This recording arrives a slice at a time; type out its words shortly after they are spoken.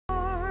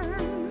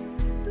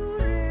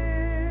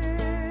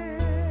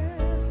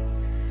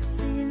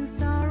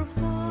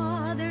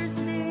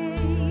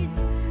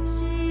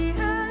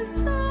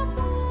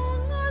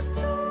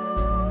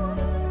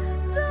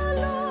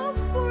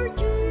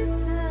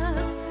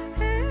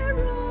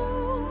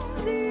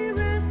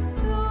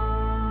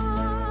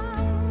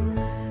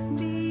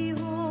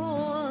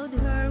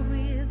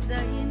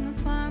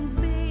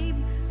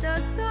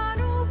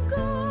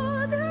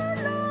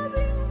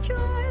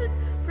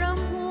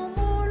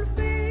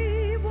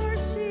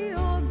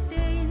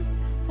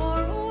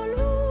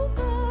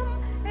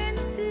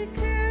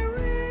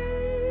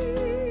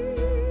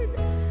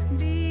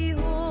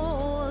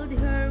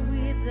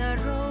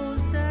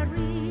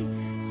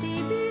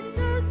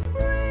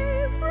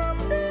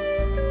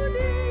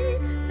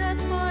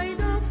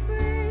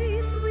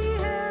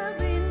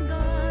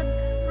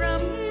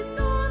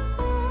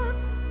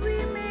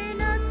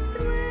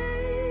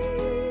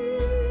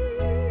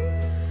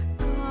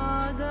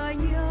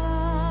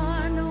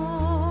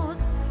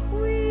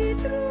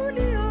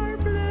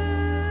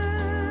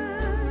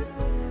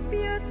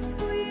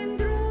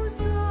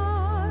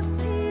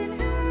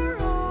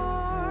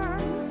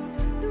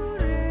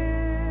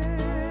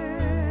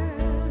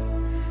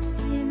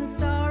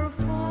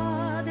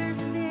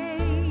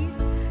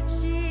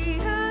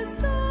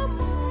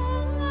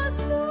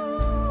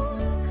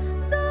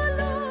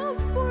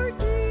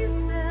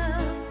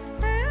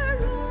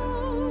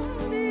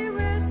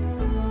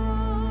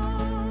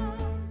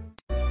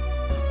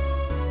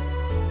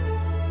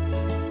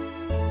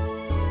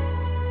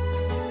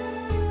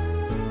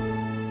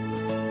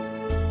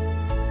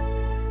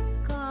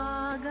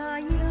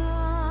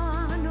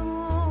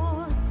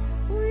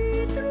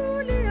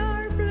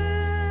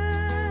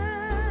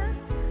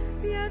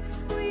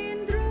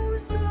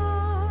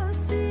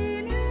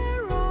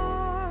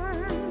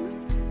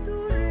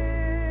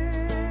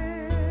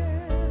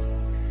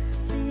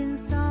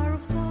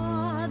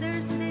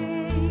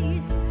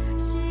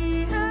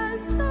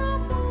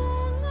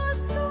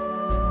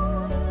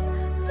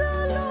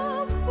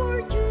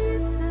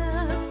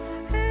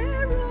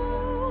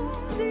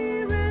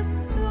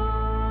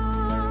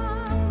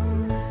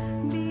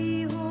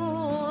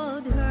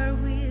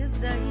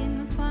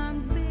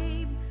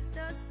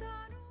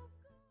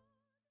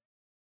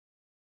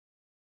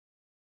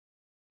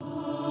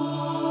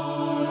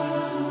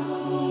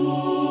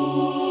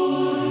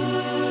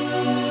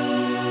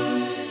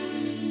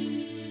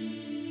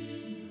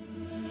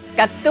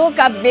Ikattu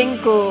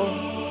kabingko,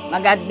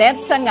 magadet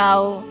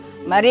sangaw,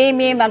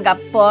 marimi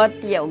magapot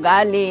ya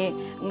ugali,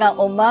 nga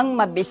umang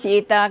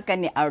mabisita ka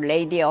ni Our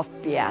Lady of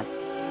Piat.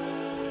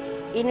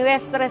 Y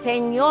Nuestra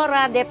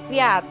Señora de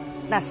Piat,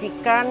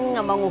 nasikan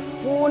nga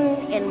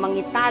mangufun en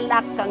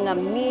mangitalak ka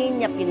ngami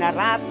nya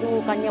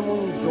pinaratu kanya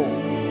mundo.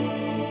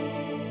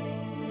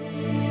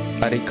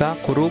 Arika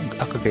kurug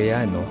a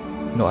Cagayano,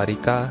 no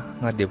arika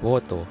nga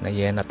deboto na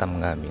yena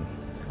tamngamin,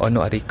 o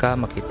no arika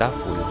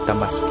makitaful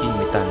tamaski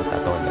mitan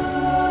tatolan.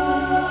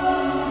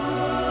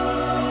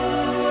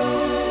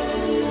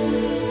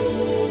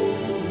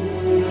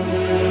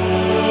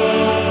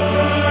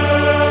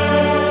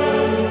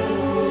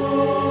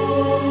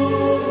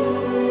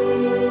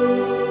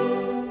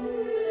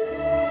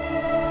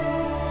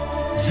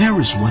 There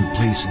is one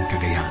place in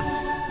Cagayan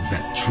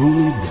that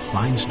truly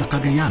defines the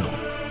Cagayano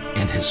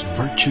and his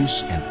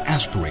virtues and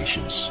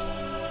aspirations,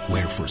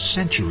 where for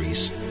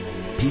centuries,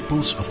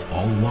 peoples of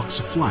all walks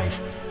of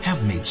life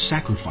have made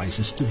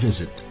sacrifices to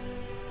visit.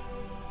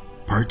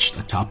 Perched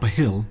atop a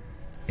hill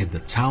in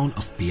the town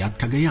of Piat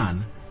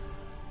Cagayan,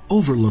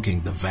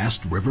 overlooking the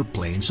vast river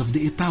plains of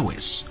the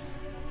Itawes,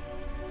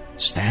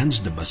 stands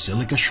the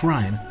Basilica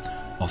Shrine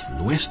of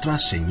Nuestra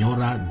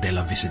Señora de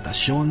la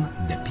Visitación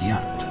de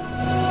Piat.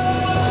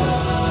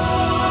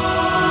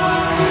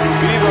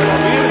 ¡Viva la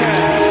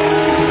Virgen!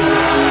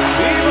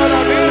 ¡Viva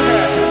la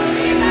Virgen!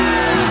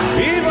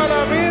 ¡Viva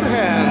la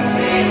Virgen!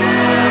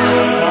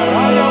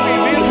 ¡Maraya mi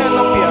Virgen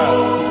la Piat!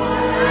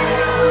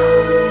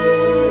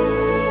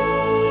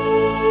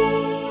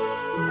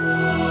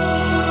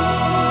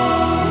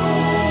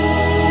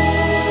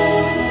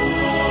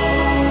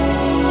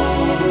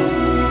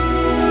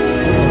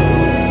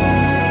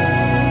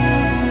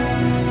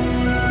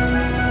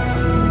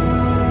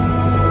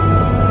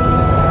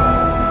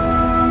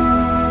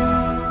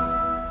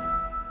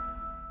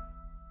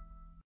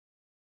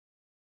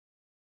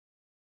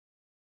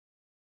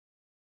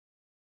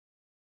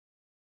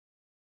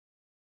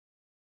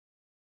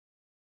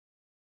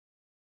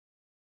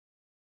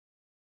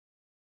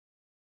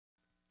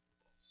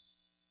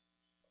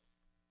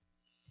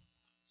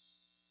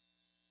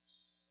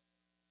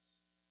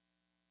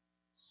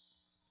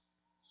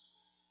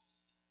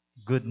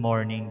 Good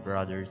morning,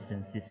 brothers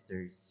and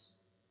sisters.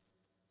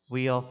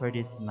 We offer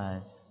this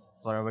Mass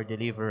for our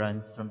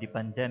deliverance from the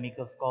pandemic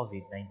of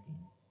COVID-19.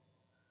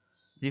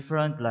 The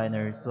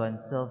frontliners who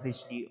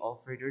unselfishly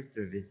offer their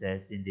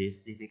services in these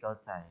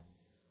difficult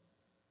times.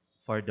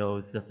 For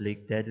those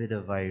afflicted with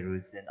the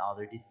virus and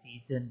other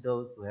disease and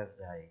those who have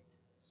died.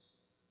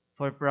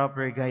 For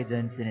proper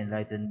guidance and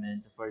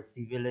enlightenment of our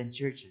civil and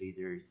church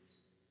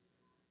leaders.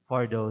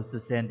 For those who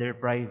send their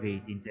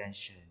private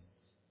intentions.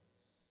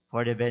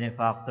 For the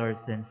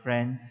benefactors and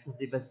friends of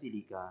the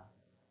Basilica,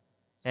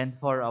 and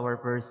for our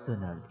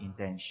personal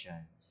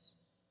intentions.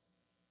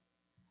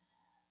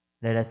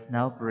 Let us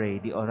now pray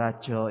the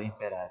Oratio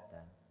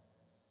Imperata.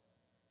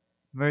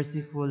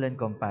 Merciful and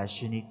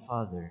compassionate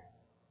Father,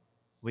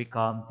 we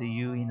come to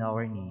you in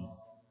our need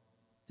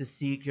to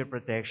seek your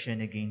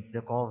protection against the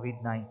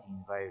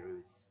COVID-19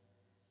 virus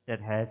that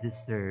has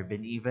disturbed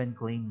and even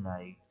claimed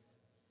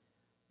lives.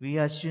 We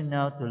ask you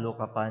now to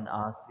look upon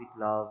us with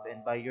love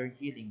and by your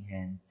healing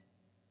hand,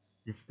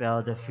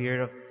 dispel the fear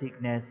of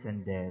sickness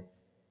and death,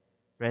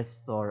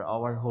 restore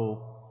our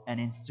hope, and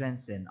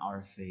strengthen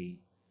our faith.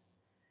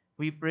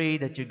 We pray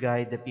that you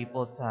guide the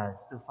people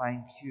tasked to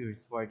find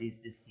cures for this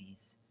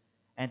disease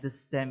and to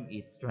stem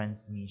its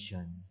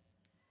transmission.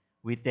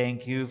 We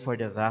thank you for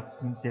the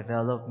vaccines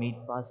developed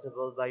made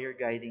possible by your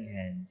guiding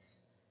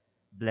hands.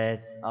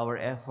 Bless our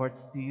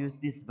efforts to use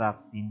these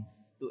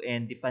vaccines to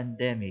end the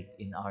pandemic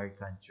in our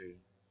country.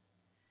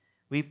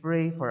 We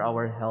pray for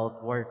our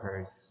health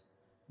workers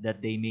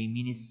that they may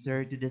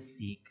minister to the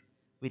sick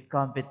with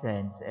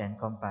competence and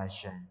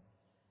compassion.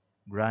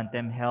 Grant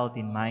them health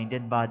in mind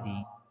and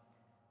body,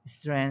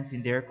 strength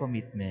in their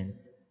commitment,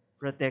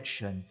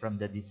 protection from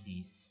the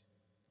disease.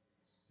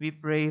 We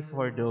pray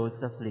for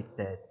those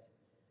afflicted.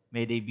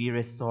 May they be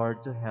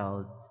restored to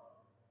health.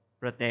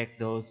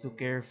 Protect those who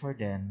care for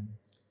them.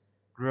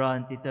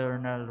 Grant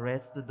eternal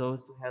rest to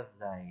those who have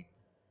died.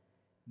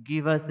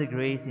 Give us the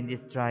grace in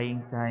these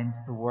trying times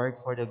to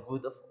work for the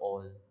good of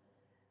all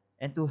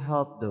and to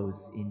help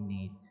those in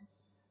need.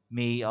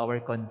 May our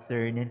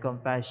concern and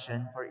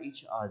compassion for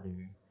each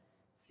other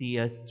see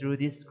us through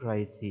this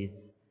crisis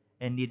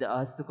and lead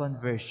us to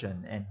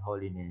conversion and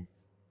holiness.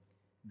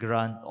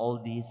 Grant all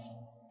this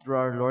through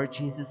our Lord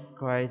Jesus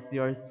Christ,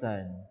 your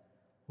Son,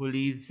 who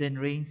lives and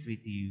reigns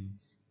with you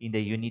in the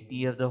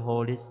unity of the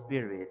Holy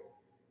Spirit,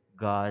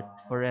 God,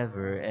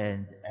 forever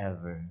and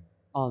ever.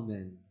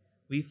 Amen.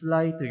 We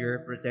fly to your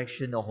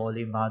protection, O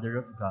Holy Mother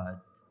of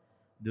God.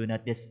 Do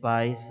not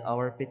despise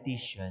our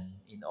petition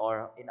in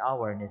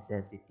our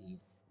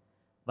necessities,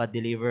 but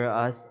deliver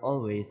us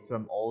always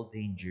from all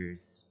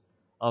dangers,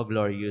 O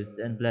glorious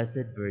and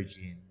blessed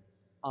Virgin.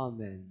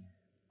 Amen.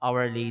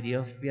 Our Lady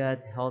of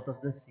Piat, health of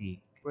the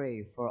sick,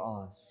 Pray for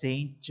us.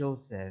 Saint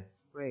Joseph,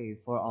 Pray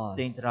for us.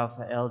 Saint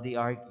Raphael the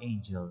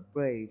Archangel,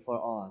 Pray for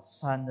us.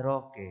 San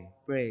Roque,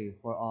 Pray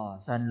for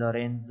us. San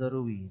Lorenzo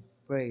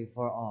Ruiz, Pray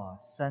for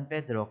us. San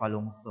Pedro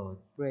Calungsod,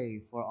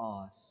 Pray for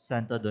us.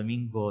 Santo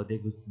Domingo de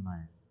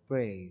Guzman.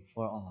 Pray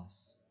for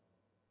us.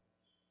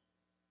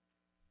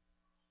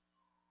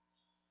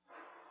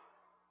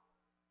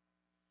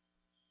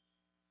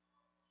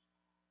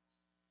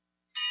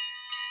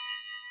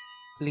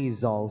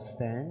 Please all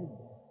stand.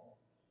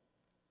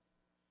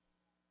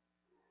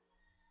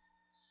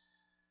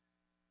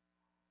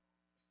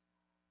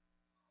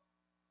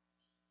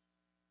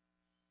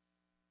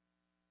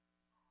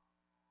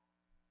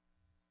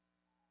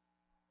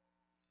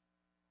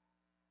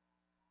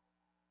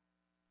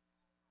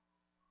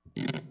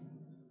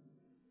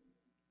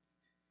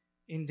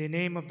 In the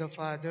name of the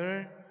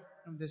Father,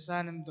 of the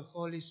Son, and the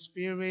Holy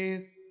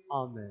Spirit,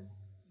 Amen.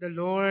 the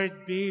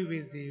Lord be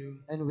with you.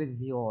 And with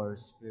your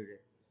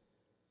spirit.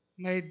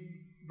 My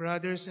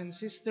brothers and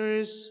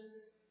sisters,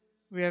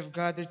 we have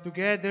gathered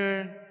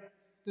together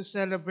to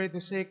celebrate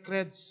the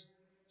sacred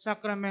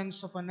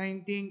sacraments of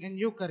anointing and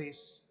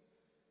Eucharist.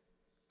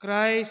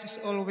 Christ is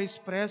always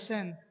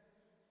present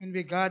when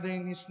we gather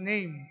in His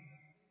name,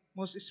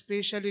 most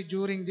especially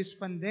during this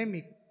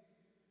pandemic,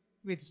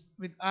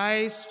 with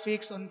eyes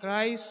fixed on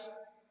Christ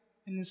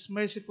and His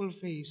merciful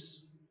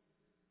face.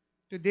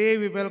 Today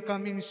we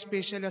welcome Him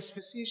especially as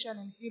physician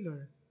and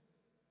healer.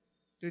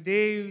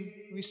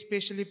 Today we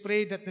especially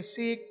pray that the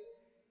sick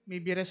may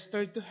be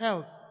restored to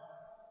health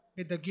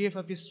with the gift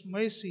of His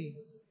mercy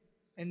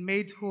and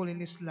made whole in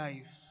His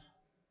life.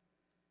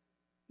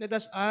 Let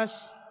us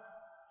ask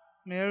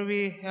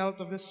Mary, health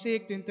of the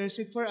sick, to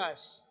intercede for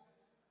us,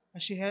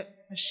 as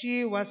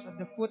she was at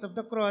the foot of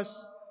the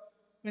cross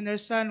when her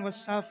son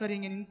was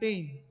suffering and in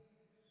pain.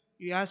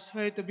 We ask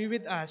her to be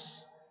with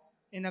us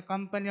and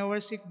accompany our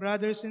sick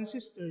brothers and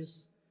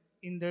sisters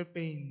in their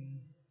pain.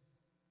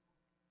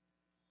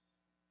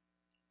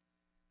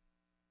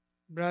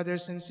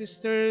 Brothers and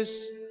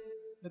sisters,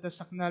 let us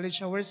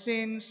acknowledge our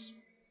sins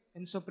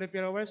and so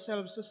prepare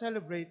ourselves to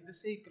celebrate the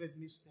sacred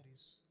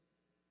mysteries.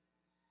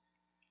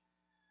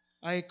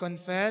 I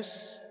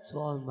confess To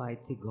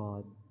Almighty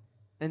God,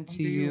 and to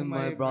unto you,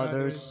 my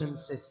brothers and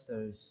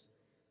sisters,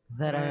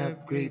 that I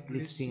have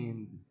greatly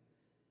sinned sinned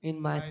in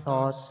my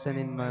thoughts and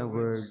in my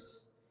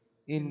words,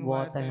 in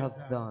what I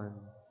have done,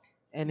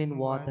 and in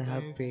what I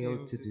have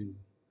failed to do.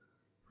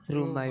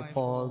 Through my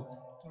fault,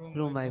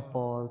 through my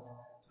fault,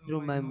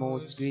 through my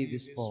most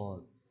grievous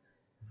fault.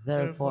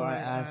 Therefore I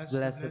ask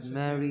Blessed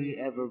Mary,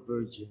 ever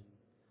Virgin,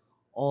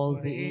 all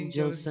the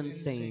angels and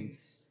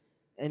saints,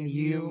 and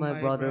you, my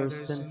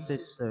brothers and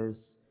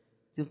sisters,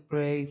 to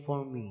pray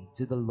for me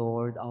to the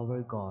Lord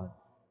our God.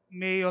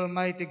 May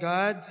Almighty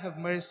God have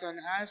mercy on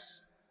us,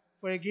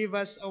 forgive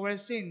us our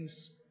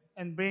sins,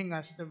 and bring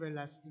us to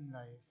everlasting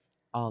life.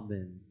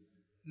 Amen.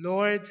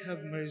 Lord,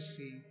 have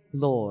mercy.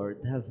 Lord,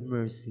 have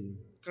mercy.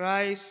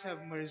 Christ,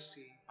 have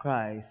mercy.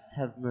 Christ,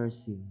 have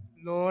mercy.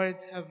 Lord,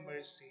 have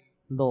mercy.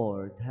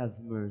 Lord, have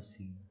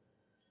mercy.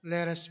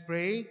 Let us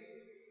pray.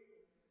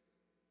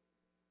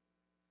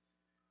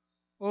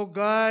 O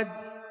God,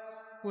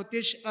 who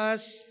teach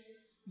us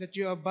that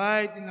you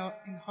abide in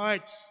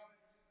hearts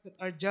that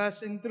are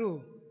just and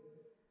true,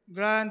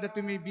 grant that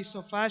we may be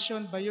so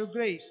fashioned by your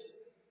grace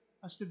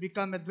as to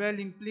become a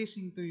dwelling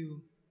pleasing to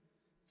you.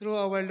 Through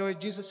our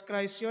Lord Jesus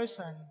Christ, your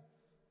Son,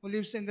 who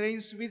lives and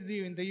reigns with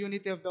you in the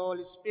unity of the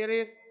Holy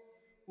Spirit,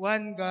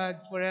 one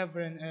God, forever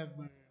and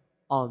ever.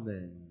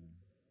 Amen.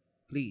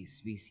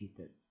 Please be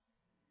seated.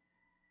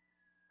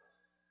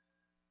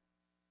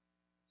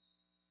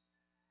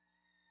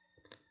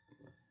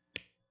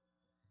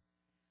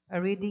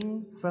 A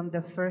reading from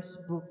the first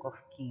book of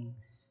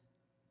Kings.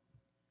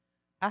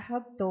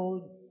 Ahab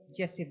told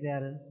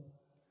Jezebel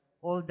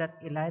all that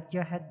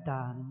Elijah had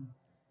done,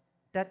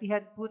 that he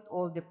had put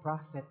all the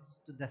prophets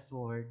to the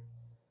sword.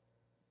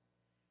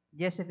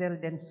 Jezebel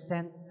then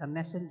sent a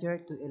messenger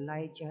to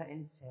Elijah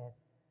and said,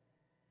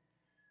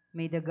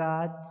 "May the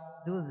gods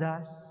do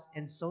thus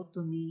and so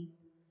to me,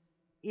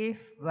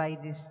 if by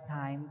this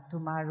time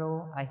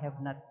tomorrow I have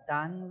not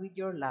done with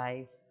your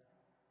life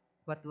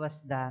what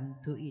was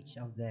done to each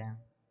of them."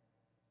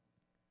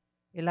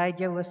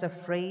 Elijah was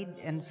afraid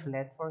and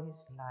fled for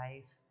his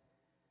life,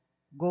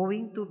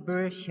 going to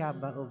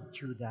Beersheba of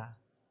Judah.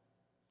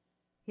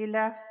 He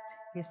left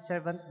his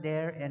servant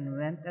there and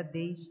went a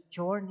day's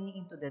journey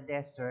into the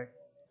desert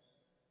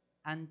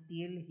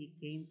until he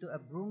came to a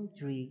broom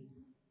tree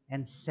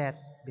and sat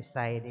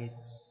beside it.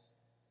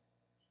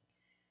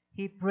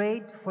 He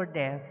prayed for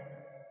death.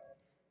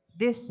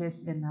 "This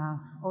is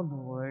enough, O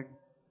Lord.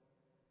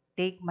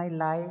 Take my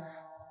life,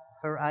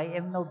 for I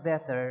am no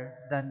better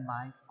than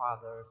my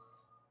fathers."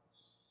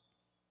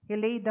 He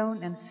lay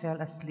down and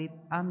fell asleep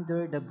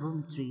under the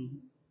broom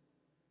tree.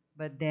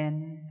 But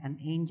then an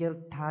angel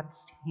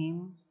touched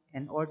him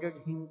and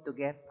ordered him to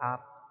get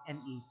up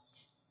and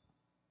eat.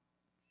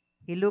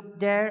 He looked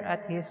there.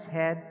 At his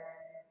head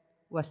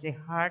was a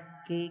hard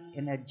cake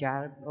and a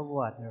jug of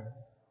water.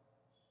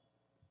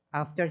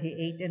 After he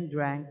ate and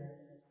drank,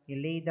 he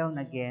lay down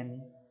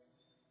again.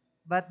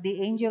 But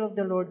the angel of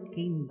the Lord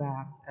came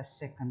back a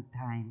second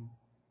time,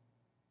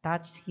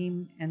 touched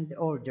him, and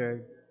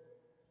ordered,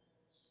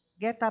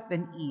 "Get up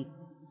and eat,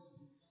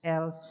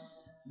 else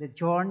the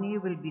journey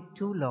will be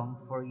too long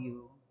for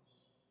you."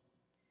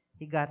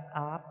 He got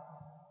up,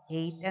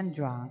 ate and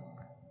drank.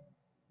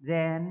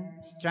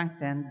 Then,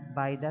 strengthened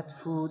by that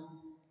food,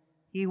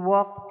 he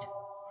walked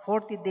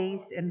 40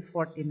 days and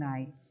 40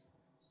 nights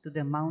to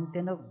the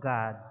mountain of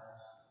God,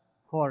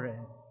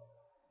 Horeb.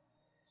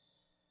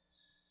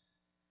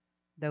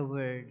 The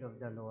word of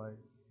the Lord.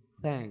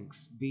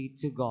 Thanks be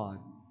to God.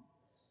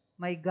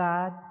 My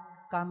God,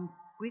 come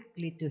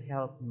quickly to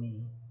help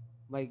me.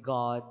 My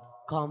God,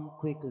 come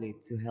quickly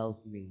to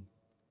help me.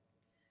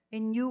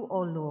 In you,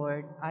 O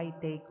Lord, I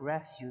take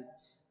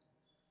refuge.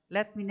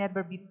 Let me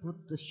never be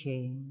put to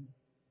shame.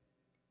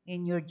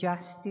 In your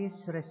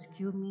justice,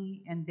 rescue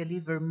me and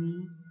deliver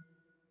me.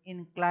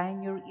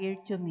 Incline your ear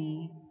to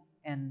me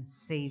and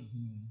save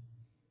me.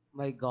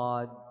 My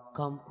God,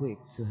 come quick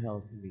to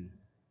help me.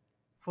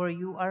 For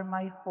you are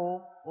my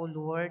hope, O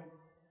Lord,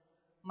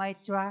 my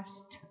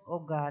trust,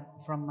 O God,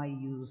 from my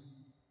youth.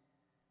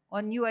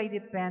 On you I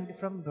depend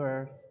from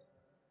birth.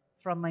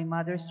 From my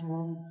mother's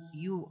womb,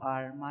 you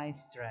are my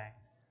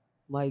strength.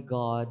 My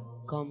God,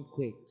 come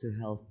quick to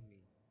help me.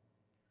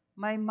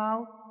 My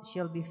mouth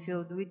shall be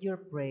filled with your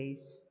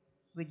praise,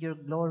 with your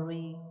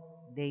glory,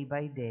 day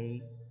by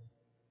day.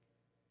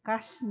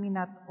 Cast me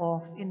not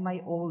off in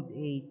my old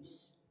age.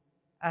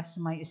 As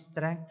my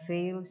strength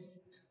fails,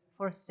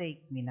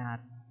 forsake me not.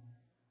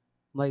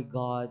 My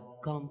God,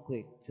 come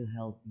quick to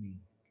help me.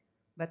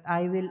 But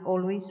I will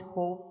always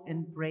hope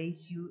and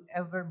praise you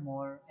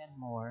evermore and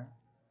more.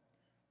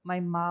 My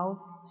mouth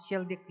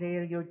shall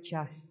declare your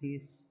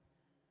justice,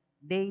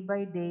 day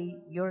by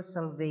day your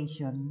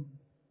salvation,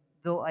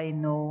 though I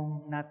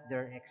know not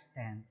their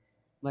extent.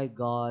 My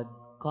God,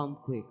 come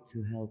quick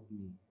to help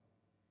me.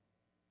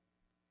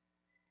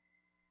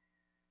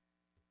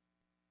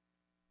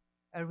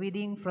 A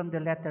reading from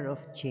the letter of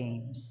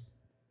James.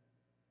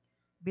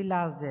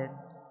 Beloved,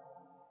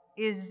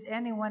 is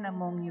anyone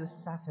among you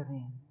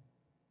suffering?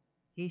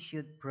 He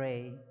should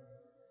pray.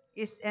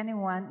 Is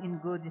anyone in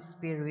good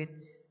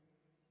spirits?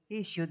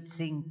 He should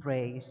sing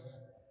praise.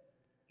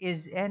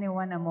 Is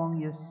anyone among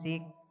you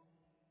sick?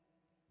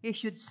 He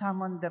should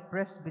summon the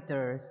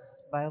presbyters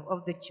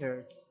of the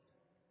church,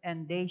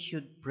 and they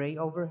should pray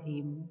over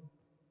him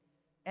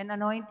and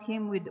anoint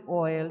him with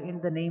oil in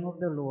the name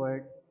of the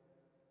Lord.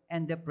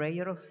 And the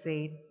prayer of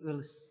faith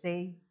will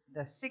save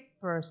the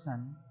sick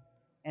person,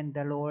 and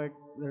the Lord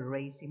will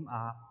raise him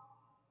up.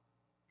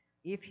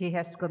 If he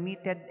has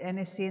committed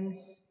any sins,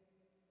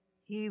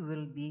 he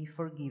will be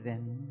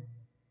forgiven.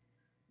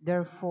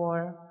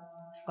 Therefore,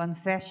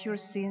 confess your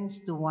sins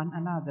to one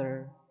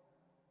another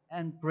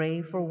and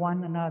pray for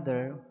one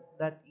another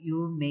that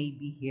you may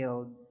be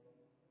healed.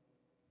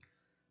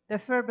 The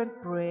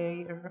fervent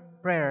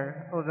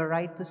prayer of a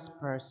righteous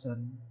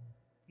person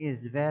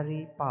is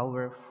very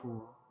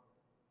powerful.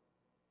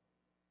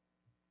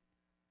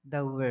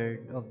 The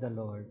word of the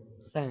Lord.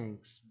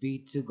 Thanks be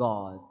to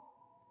God.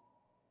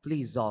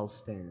 Please all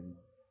stand.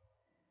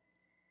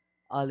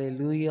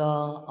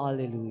 Alleluia,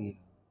 alleluia.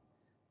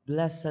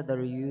 Blessed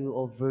are you,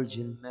 O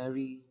Virgin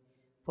Mary,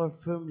 for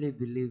firmly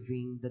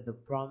believing that the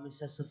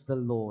promises of the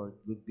Lord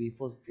would be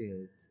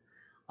fulfilled.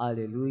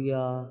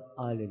 Alleluia,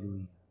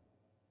 alleluia.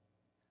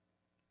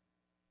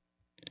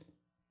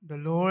 The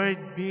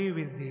Lord be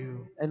with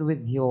you. And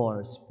with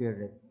your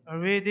spirit. A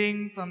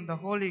reading from the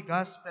Holy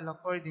Gospel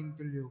according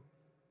to Luke.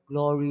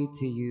 Glory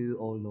to you,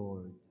 O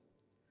Lord.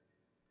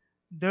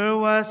 There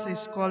was a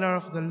scholar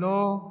of the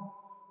law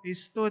who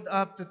stood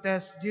up to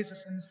test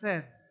Jesus and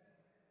said,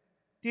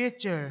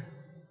 "Teacher,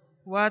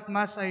 what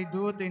must I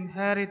do to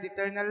inherit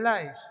eternal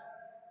life?"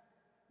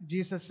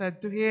 Jesus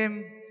said to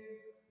him,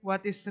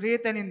 "What is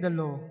written in the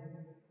law?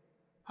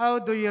 How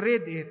do you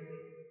read it?"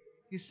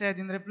 He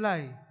said in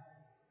reply,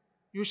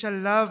 "You shall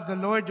love the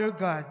Lord your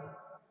God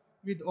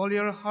with all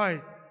your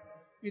heart,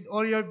 with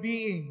all your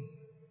being,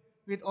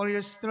 with all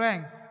your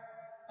strength,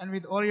 and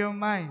with all your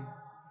mind,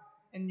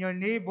 and your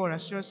neighbor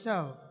as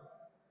yourself."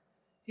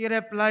 He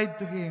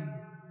replied to him,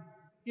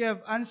 "You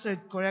have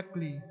answered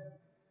correctly.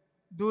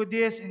 Do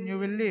this and you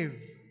will live."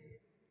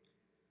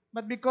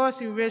 But because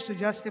he wished to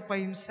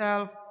justify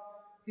himself,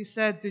 he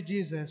said to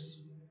Jesus,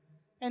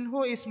 "And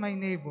who is my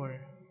neighbor?"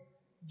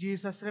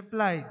 Jesus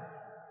replied,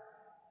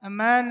 "A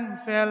man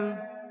who fell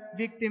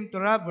victim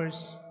to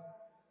robbers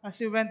as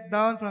he went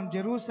down from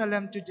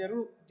Jerusalem to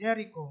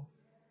Jericho.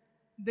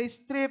 They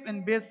stripped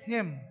and beat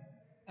him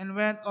and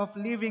went off,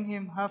 leaving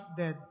him half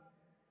dead.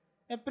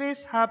 A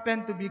priest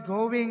happened to be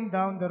going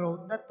down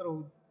that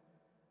road,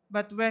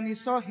 but when he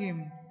saw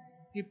him,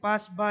 he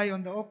passed by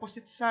on the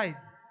opposite side.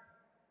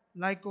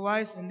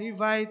 Likewise, a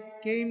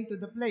Levite came to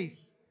the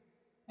place,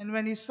 and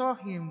when he saw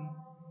him,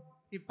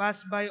 he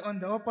passed by on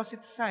the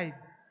opposite side.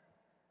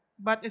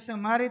 But a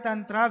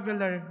Samaritan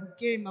traveler who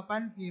came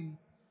upon him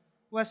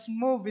was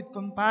moved with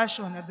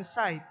compassion at the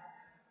sight.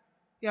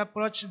 He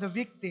approached the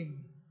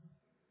victim,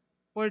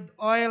 poured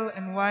oil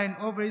and wine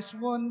over his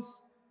wounds,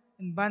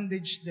 and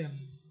bandaged them.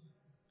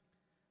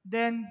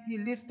 Then he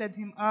lifted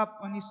him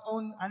up on his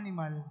own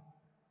animal,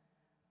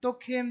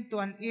 took him to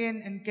an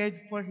inn, and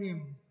cared for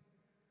him.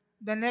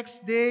 The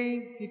next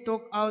day he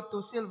took out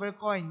 2 silver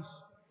coins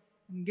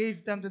and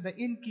gave them to the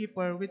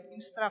innkeeper with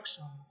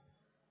instruction,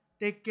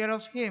 "Take care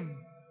of him.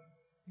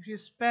 If you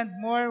spend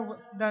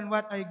more than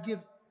what I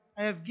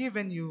have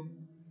given you,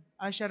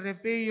 I shall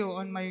repay you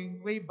on my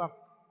way back."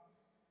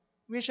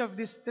 Which of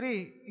these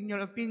three, in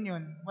your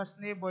opinion, was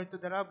neighbor to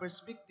the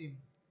robber's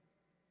victim?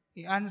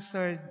 He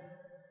answered,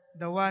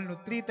 "The one who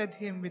treated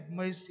him with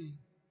mercy."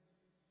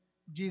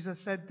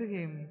 Jesus said to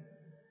him,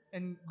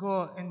 "And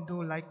go and do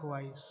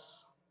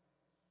likewise."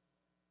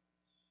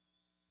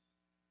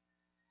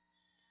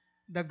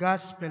 The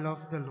Gospel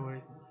of the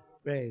Lord.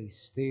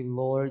 Praise to you,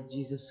 Lord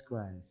Jesus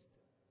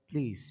Christ.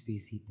 Please be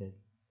seated.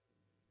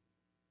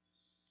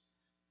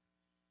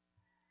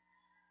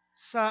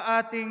 Sa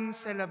ating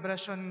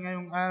selebrasyon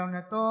ngayong araw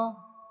na to,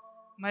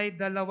 may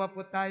dalawa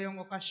po tayong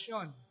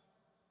okasyon.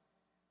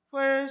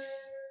 First,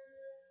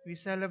 we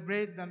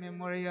celebrate the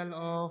memorial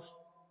of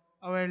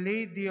Our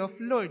Lady of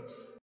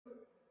Lourdes.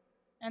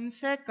 And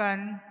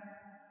second,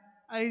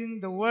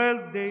 ay the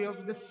World Day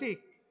of the Sick.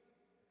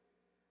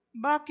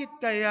 Bakit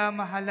kaya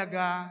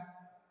mahalaga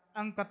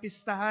ang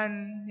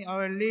kapistahan ni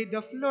Our Lady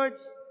of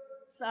Lourdes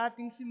sa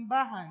ating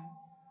simbahan?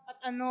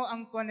 At ano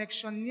ang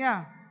connection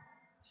niya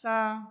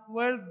sa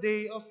World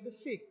Day of the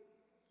Sick?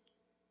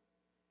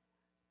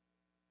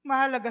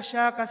 Mahalaga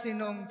siya kasi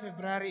noong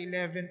February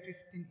 11,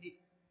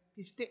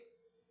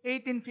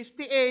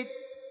 1858,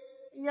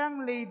 a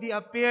young lady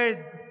appeared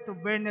to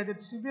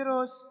Bernadette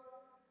Soubirous,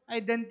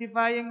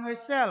 identifying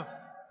herself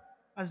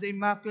as the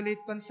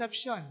Immaculate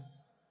Conception.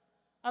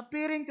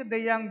 Appearing to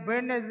the young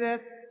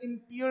Bernadette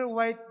in pure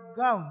white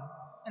gown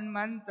and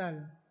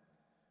mantle,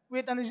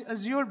 with an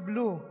azure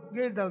blue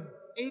girdled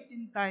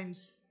 18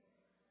 times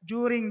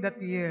during that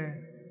year.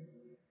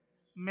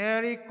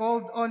 Mary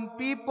called on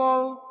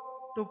people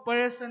to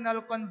personal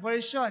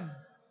conversion,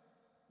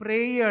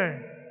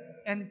 prayer,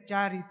 and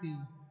charity.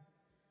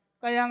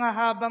 Kaya nga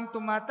habang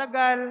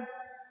tumatagal,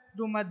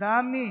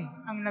 dumadami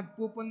ang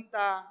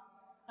nagpupunta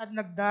at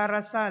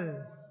nagdarasal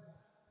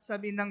sa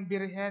Binang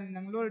Birhen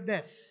ng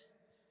Lourdes.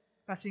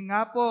 Kasi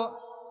nga po,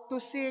 to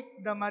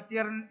seek the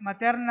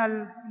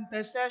maternal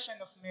intercession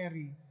of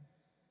Mary.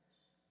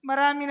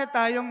 Marami na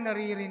tayong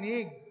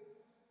naririnig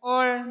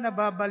or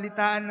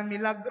nababalitaan na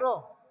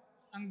milagro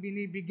ang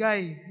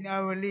binibigay ni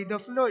Our Lady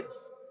of Lourdes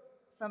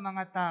sa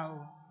mga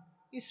tao,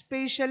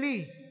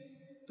 especially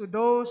to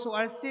those who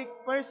are sick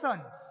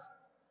persons.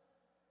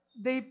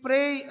 They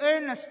pray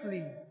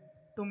earnestly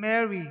to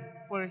Mary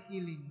for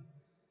healing.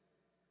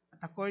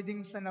 At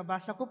according sa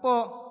nabasa ko po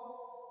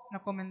na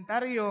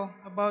komentaryo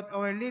about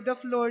Our Lady of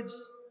Lourdes,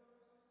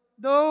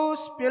 those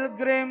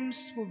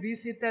pilgrims who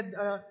visited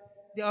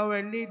the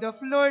Our Lady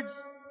of Lourdes,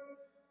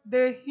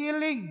 their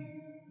healing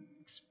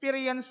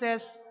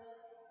experiences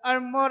are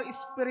more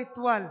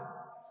spiritual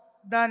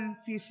than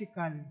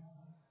physical.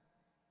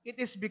 It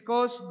is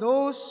because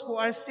those who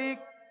are sick,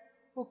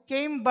 who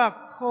came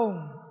back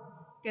home,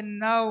 can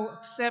now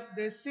accept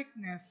their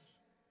sickness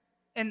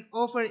and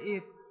offer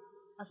it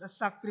as a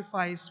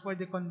sacrifice for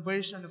the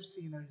conversion of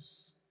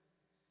sinners.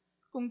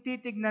 Kung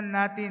titignan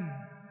natin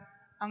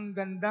ang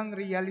gandang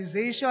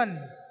realization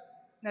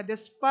na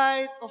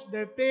despite of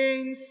their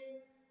pains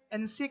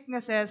and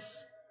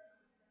sicknesses,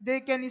 they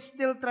can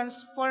still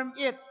transform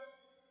it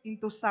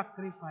into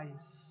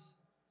sacrifice.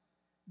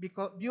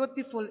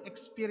 Beautiful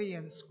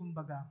experience,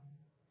 kumbaga.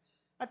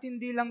 At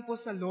hindi lang po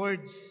sa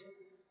Lourdes,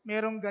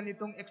 merong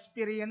ganitong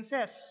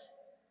experiences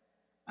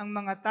ang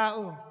mga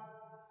tao.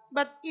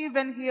 But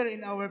even here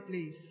in our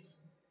place,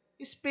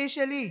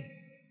 especially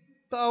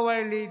to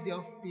Our Lady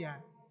of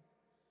Piat,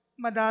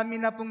 madami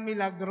na pong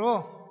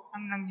milagro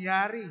ang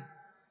nangyari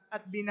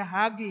at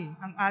binahagi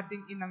ang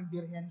ating Inang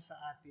Birhen sa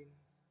atin.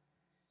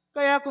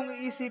 Kaya kung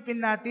iisipin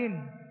natin,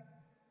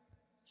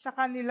 sa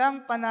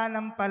kanilang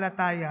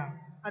pananampalataya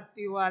at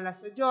tiwala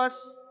sa Diyos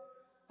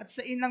at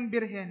sa Inang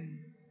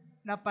Birhen,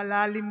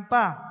 napalalim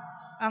pa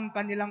ang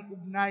kanilang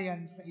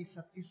ugnayan sa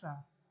isa't isa.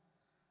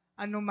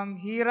 Anumang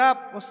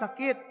hirap o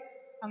sakit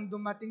ang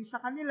dumating sa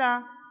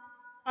kanila,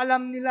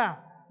 alam nila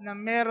na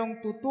merong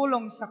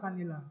tutulong sa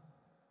kanila.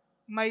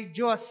 May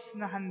Diyos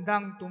na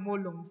handang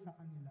tumulong sa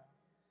kanila.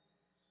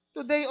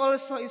 Today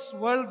also is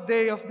World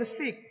Day of the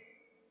Sick.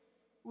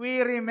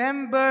 We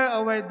remember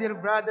our dear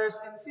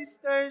brothers and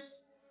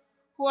sisters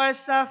who are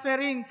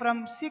suffering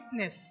from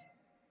sickness,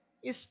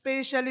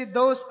 especially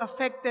those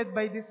affected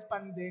by this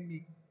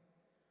pandemic.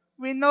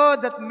 We know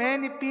that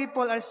many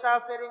people are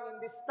suffering in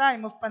this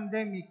time of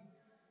pandemic.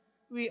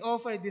 We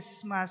offer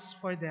this Mass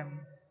for them.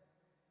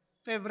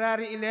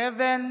 February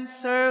 11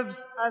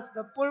 serves as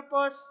the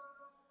purpose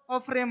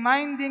of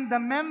reminding the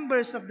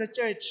members of the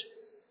Church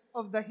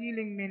of the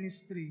healing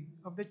ministry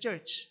of the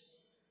Church.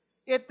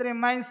 It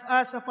reminds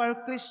us of our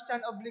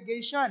Christian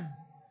obligation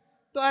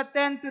to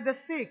attend to the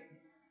sick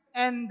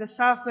and the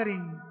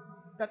suffering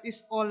that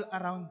is all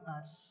around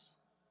us.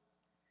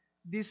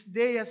 This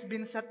day has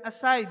been set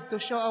aside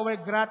to show our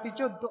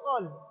gratitude to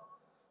all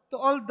to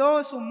all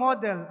those who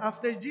model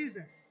after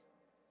Jesus,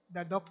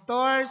 the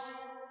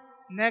doctors,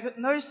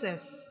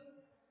 nurses,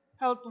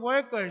 health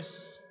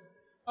workers,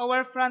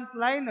 our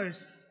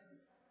frontliners,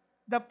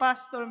 the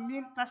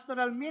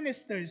pastoral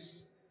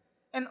ministers,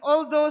 and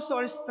all those who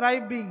are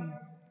striving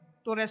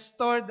to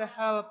restore the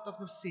health of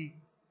the sick.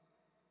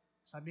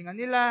 Sabi nga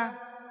nila,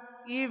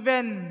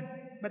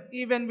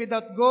 even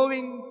without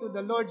going to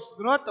the Lord's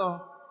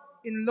grotto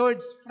in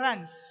Lourdes,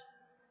 France,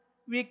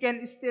 we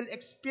can still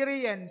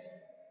experience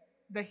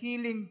the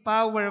healing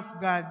power of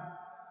God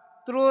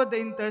through the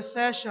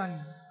intercession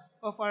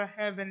of our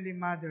Heavenly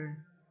Mother.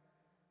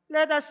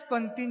 Let us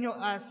continue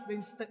as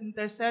the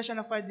intercession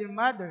of our dear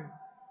Mother,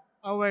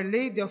 Our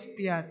Lady of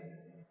Piat,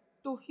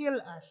 to heal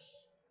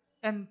us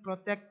and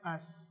protect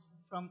us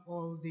from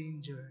all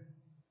danger.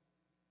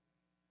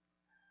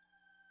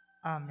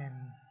 Amen.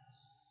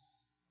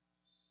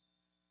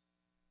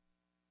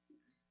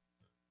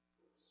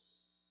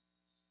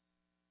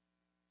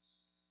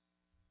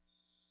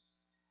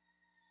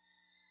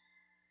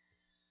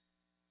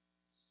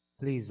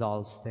 Please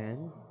all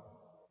stand.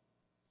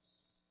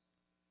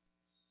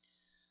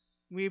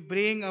 We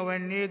bring our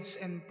needs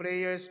and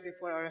prayers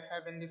before our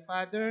Heavenly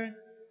Father.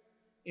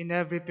 In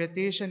every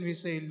petition we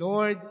say,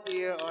 Lord,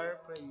 hear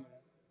our prayer.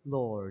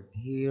 Lord,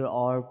 hear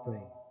our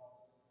prayer.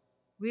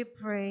 We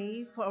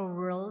pray for a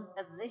world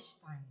at this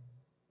time.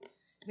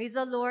 May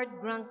the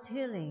Lord grant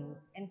healing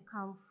and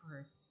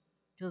comfort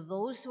to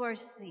those who are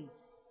sick,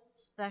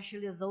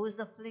 especially those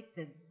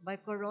afflicted by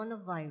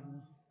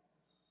coronavirus.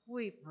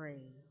 We pray.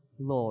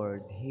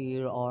 Lord,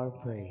 hear our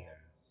prayer.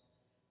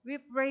 We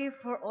pray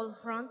for all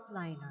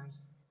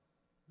frontliners,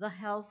 the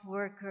health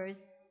workers,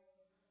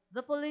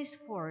 the police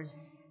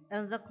force,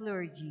 and the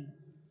clergy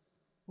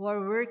who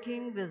are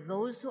working with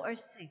those who are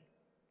sick.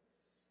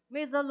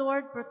 May the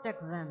Lord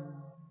protect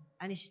them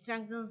and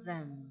strengthen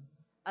them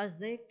as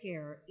they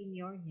care in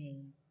your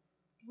name.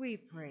 We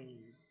pray.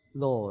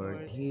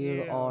 Lord,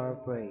 hear our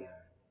prayer.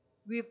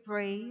 We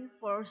pray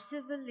for our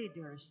civil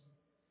leaders.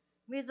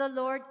 May the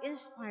Lord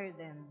inspire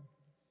them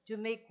to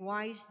make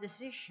wise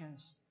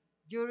decisions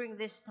during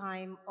this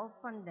time of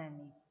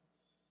pandemic.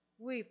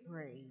 We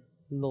pray.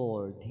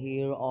 Lord,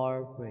 hear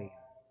our prayer.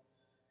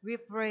 We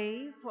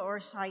pray for our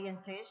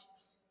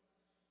scientists.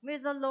 May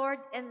the Lord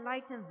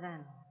enlighten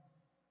them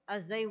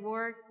as they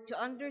work to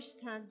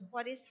understand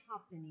what is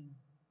happening.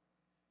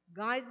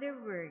 Guide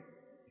their work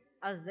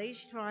as they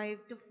strive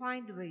to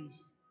find ways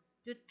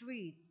to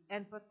treat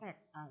and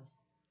protect us.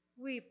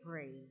 We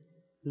pray.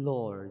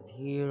 Lord,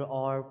 hear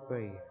our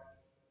prayer.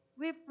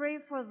 We pray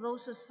for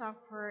those who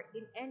suffer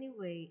in any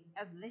way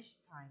at this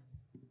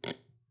time,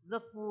 the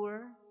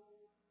poor,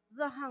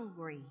 the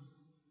hungry,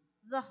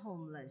 the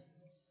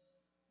homeless,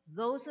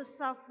 those who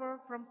suffer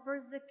from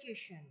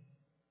persecution,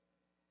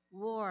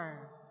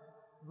 war,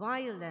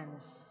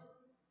 violence,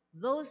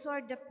 those who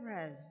are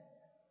depressed,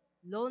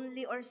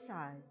 lonely, or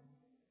sad.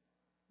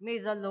 May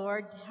the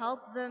Lord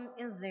help them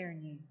in their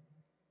need.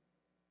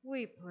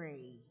 We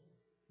pray.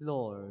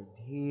 Lord,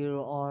 hear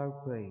our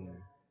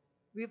prayer.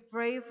 We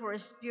pray for a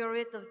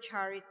spirit of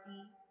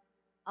charity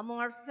among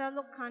our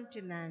fellow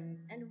countrymen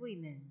and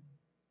women.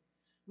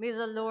 May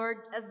the Lord,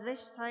 at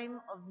this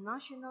time of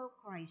national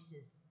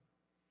crisis,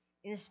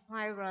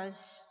 inspire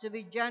us to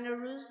be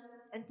generous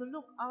and to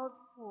look out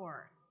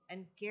for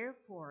and care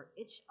for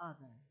each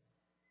other.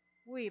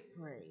 We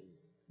pray.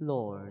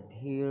 Lord,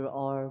 hear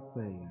our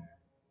prayer.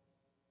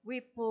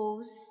 We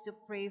pause to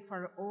pray for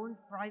our own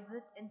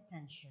private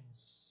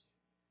intentions.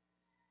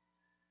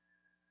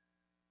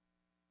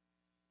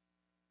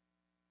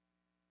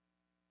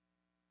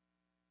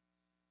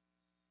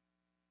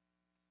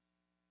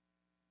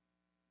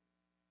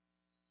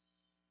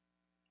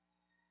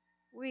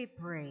 We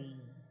pray.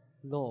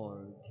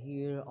 Lord,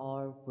 hear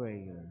our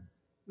prayer.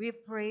 We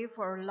pray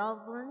for our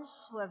loved ones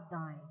who have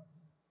died.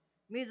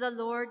 May the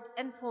Lord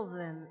enfold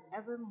them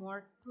ever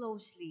more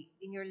closely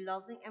in your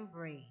loving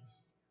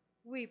embrace.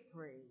 We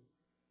pray.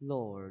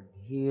 Lord,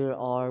 hear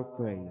our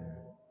prayer.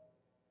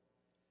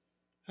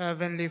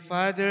 Heavenly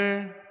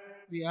Father,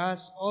 we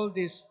ask all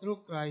this through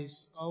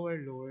Christ our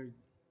Lord.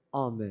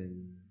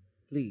 Amen.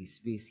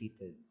 Please be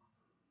seated.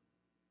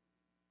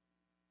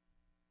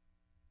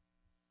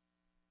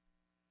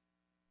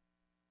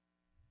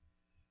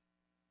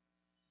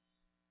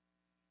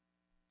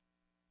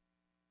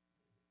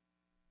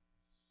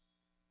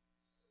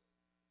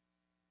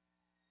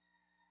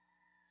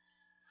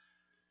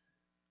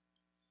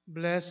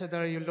 Blessed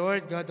are you,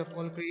 Lord, God of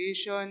all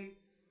creation,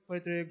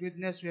 for through your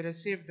goodness we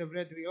receive the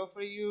bread we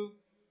offer you,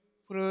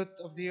 fruit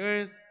of the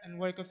earth and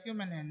work of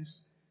human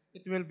hands.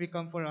 It will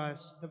become for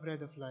us the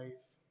bread of life.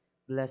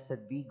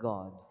 Blessed be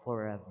God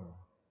forever.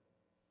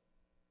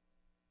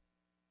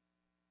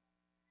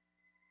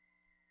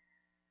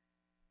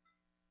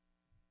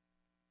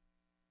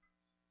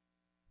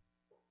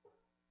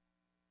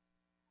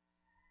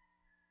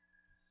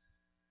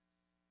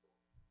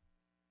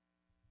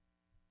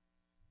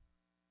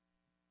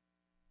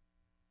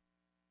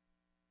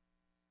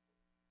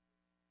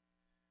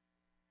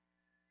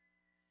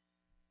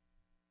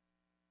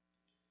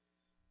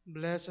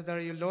 Blessed are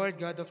you, Lord,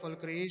 God of all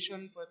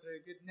creation, for through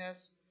your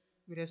goodness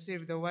we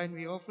receive the wine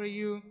we offer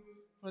you,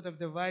 fruit of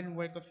the divine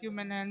work of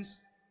human hands.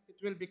 It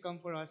will become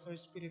for us our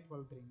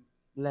spiritual drink.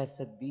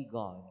 Blessed be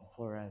God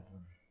forever.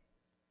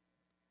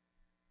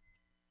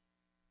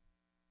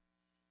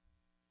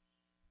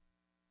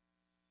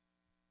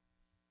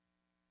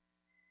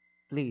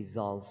 Please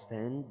all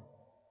stand.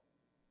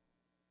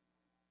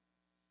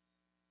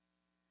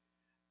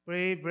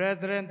 Pray,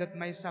 brethren, that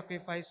my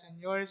sacrifice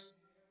and yours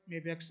may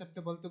be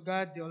acceptable to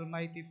God, the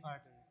Almighty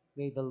Father.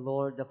 May the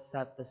Lord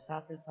accept the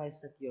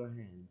sacrifice at your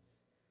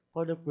hands,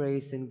 for the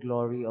praise and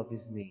glory of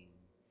his name,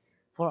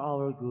 for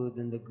our good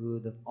and the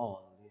good of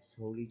all his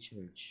holy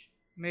church.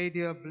 May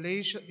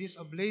this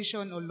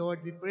oblation, O Lord,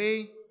 we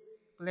pray,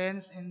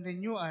 cleanse and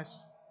renew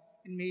us,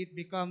 and may it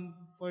become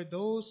for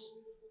those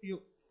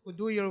who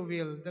do your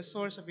will the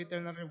source of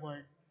eternal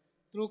reward.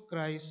 Through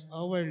Christ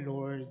our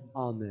Lord.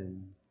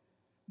 Amen.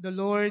 The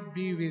Lord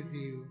be with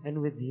you.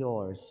 And with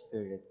your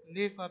spirit.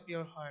 Lift up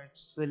your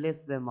hearts. We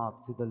lift them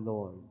up to the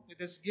Lord. Let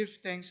us give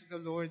thanks to the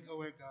Lord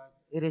our God.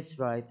 It is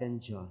right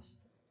and just.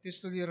 It is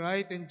truly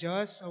right and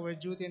just, our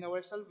duty and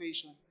our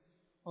salvation,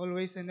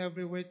 always and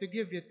everywhere to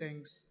give you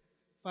thanks,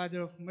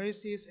 Father of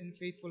mercies and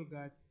faithful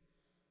God.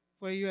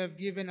 For you have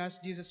given us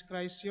Jesus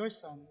Christ, your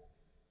Son,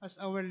 as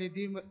our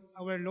Redeemer,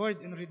 our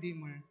Lord and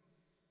Redeemer.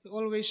 He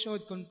always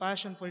showed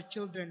compassion for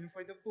children and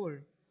for the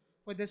poor,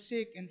 for the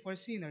sick and for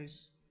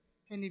sinners,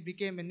 and he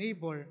became a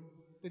neighbor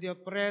to the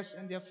oppressed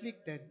and the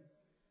afflicted.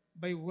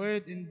 By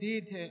word and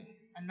deed he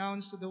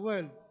announced to the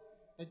world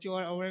that you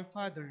are our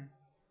Father,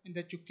 and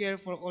that you care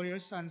for all your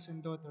sons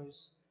and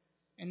daughters.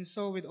 And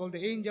so with all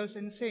the angels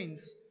and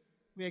saints,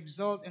 we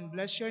exalt and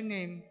bless your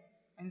name,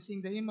 and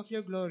sing the hymn of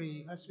your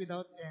glory, as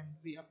without end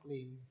we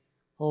acclaim.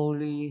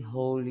 Holy,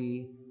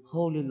 holy,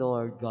 holy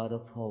Lord God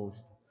of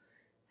hosts,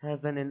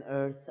 heaven and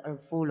earth are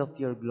full of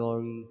your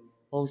glory.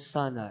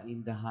 Hosanna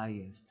in the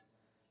highest.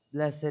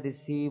 Blessed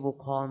is he who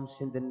comes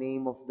in the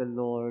name of the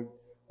Lord.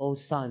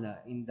 Hosanna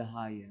in the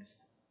highest.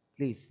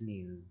 Please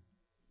kneel.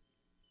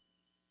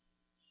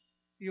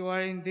 You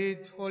are indeed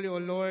holy, O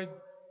Lord,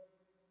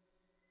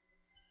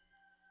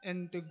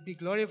 and to be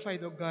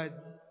glorified, O God,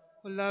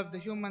 who love the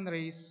human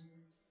race,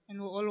 and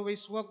who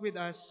always walk with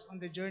us on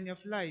the journey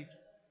of life.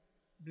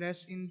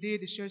 Blessed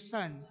indeed is your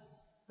Son,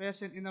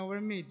 present in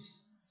our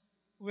midst,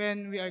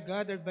 when we are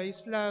gathered by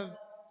his love,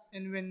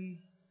 and when,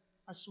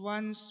 as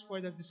once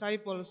for the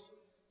disciples,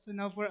 so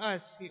now for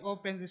us, he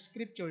opens the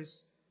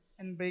scriptures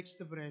and breaks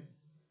the bread.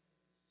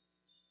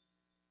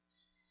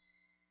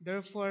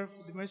 Therefore,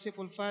 the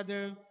merciful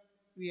Father,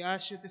 we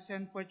ask you to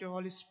send forth your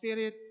Holy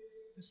Spirit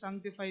to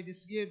sanctify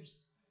these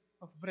gifts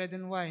of bread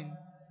and wine,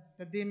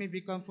 that they may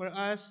become for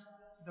us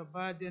the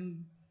body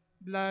and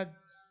blood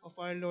of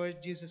our Lord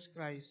Jesus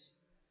Christ.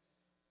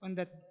 On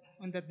that,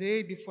 on the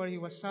day before he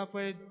was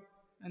suffered,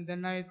 and the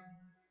night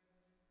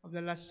of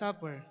the Last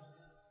Supper,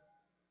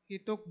 he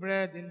took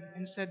bread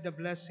and said the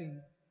blessing,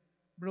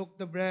 broke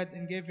the bread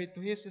and gave it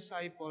to his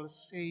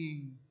disciples,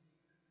 saying,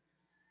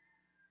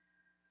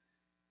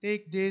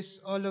 "Take this,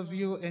 all of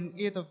you, and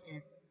eat of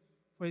it,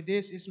 for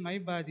this is my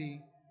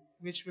body,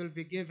 which will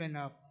be given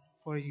up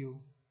for you."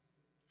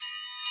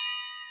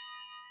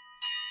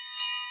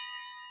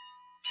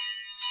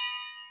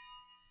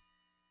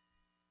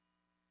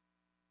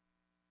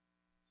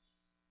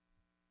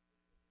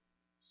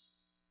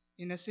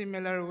 In a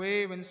similar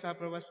way, when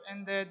supper was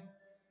ended,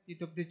 he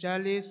took the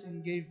chalice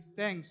and gave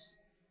thanks,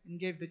 and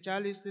gave the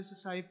chalice to his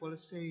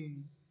disciples,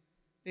 saying,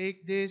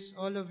 "Take this,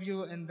 all of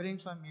you, and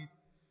drink from it,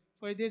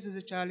 for this is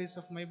the chalice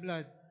of my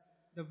blood,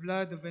 the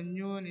blood of a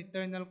new and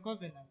eternal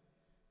covenant,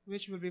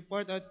 which will be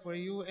poured out for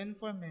you and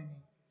for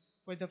many,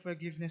 for the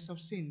forgiveness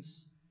of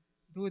sins.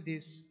 Do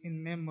this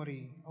in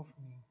memory of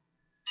me."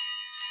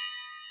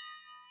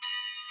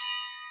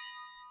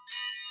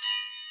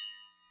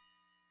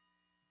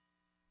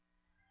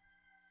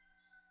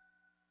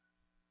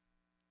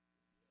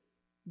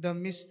 The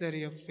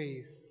mystery of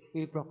faith.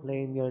 We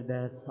proclaim your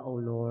death,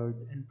 O Lord,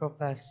 and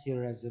profess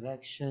your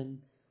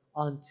resurrection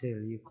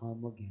until you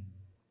come again.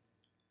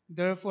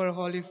 Therefore,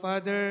 Holy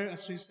Father,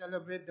 as we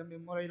celebrate the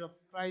memorial of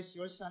Christ,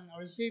 your Son,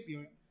 our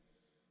Savior,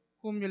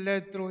 whom you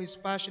led through his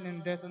passion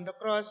and death on the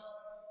cross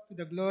to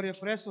the glory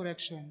of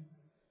resurrection,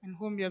 and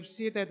whom you have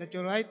seated at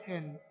your right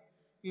hand,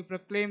 we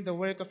proclaim the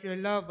work of your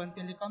love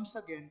until he comes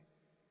again,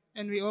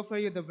 and we offer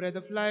you the bread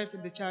of life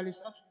and the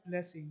chalice of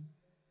blessing.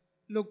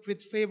 Look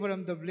with favor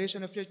on the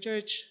oblation of your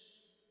church,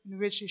 in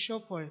which you show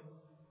forth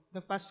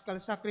the paschal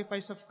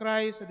sacrifice of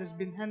Christ that has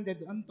been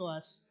handed unto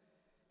us,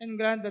 and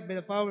grant that by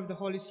the power of the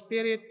Holy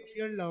Spirit of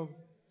your love,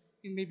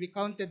 we may be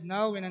counted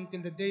now and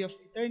until the day of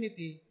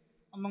eternity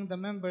among the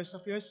members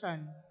of your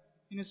Son,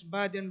 in whose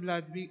body and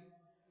blood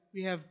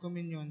we have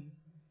communion.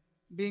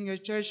 Bring your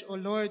church, O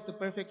Lord, to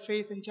perfect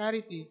faith and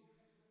charity,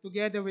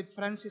 together with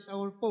Francis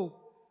our Pope,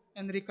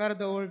 and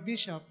Ricardo our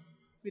Bishop,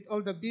 with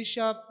all the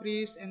bishop,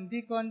 priests, and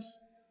deacons,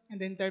 and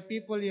the entire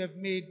people you have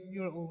made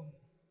your own.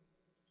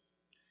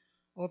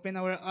 Open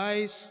our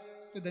eyes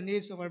to the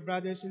needs of our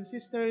brothers and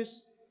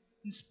sisters,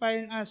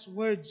 inspiring us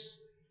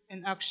words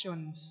and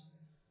actions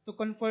to to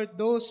comfort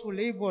those who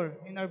labor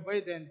and are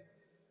burdened.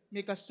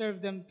 Make us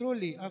serve them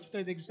truly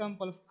after the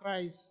example of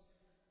Christ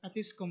at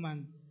His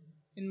command.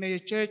 And may your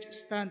church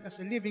stand as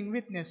a living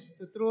witness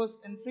to truth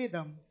and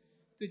freedom,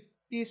 to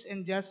peace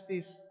and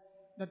justice,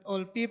 that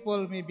all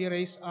people may be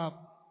raised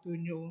up to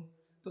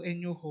a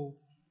new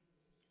hope.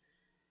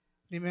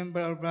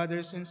 Remember our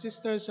brothers and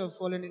sisters who have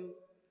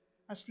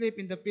asleep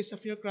in the peace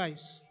of your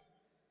Christ,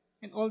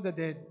 and all the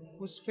dead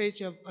whose faith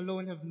you have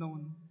alone have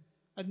known.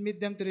 Admit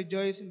them to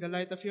rejoice in the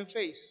light of your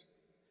face.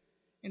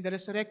 In the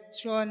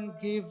resurrection,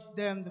 give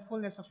them the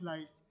fullness of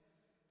life.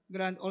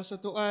 Grant also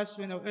to us,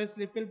 when our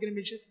earthly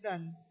pilgrimage is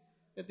done,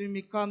 that we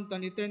may come to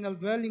an eternal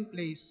dwelling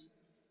place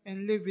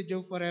and live with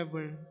you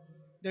forever,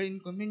 there in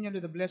communion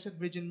with the Blessed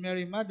Virgin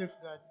Mary, Mother of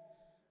God,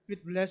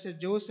 with blessed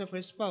Joseph,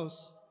 her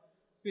spouse,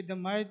 with the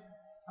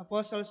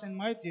apostles and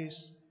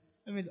martyrs,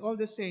 and with all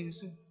the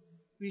saints,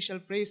 we shall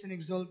praise and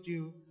exalt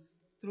you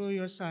through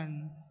your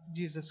Son,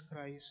 Jesus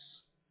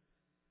Christ.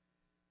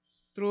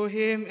 Through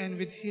him and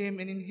with him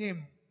and in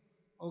him,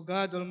 O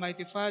God,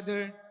 Almighty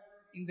Father,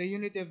 in the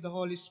unity of the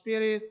Holy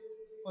Spirit,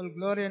 all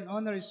glory and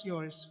honor is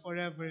yours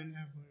forever and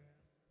ever.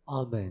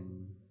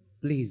 Amen.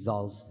 Please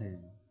all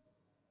stand.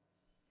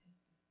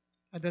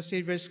 At the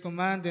Savior's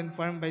command,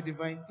 informed by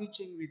divine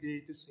teaching, we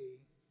dare to say,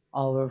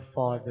 Our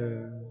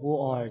Father, who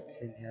art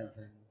in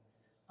heaven,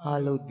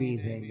 hallowed be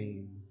thy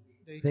name.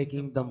 Thy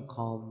kingdom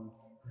come,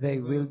 thy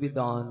will be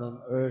done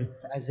on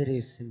earth as it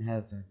is in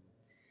heaven.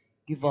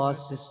 Give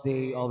us this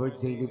day our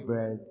daily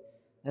bread,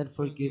 and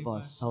forgive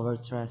us our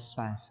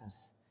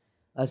trespasses,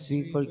 as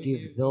we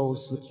forgive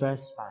those who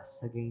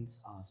trespass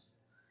against us.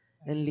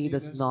 And lead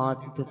us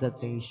not into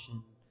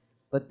temptation,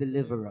 but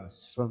deliver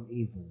us from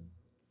evil.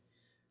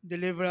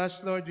 deliver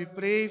us, Lord, we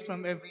pray,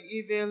 from every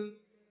evil.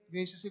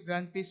 Graciously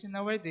grant peace in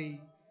our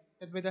day,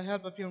 that by the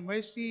help of your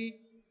mercy,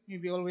 we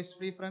be always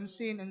free from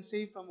sin and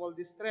safe from all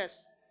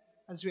distress,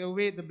 as we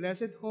await the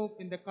blessed hope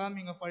in the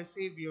coming of our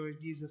Savior,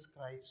 Jesus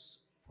Christ.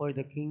 For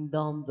the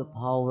kingdom, the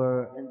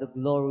power, and the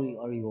glory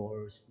are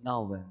yours,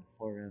 now and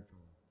forever.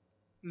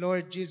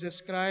 Lord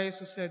Jesus Christ,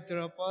 who said to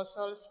the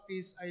apostles,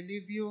 peace I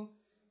leave you,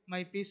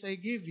 my peace I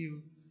give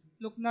you,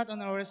 look not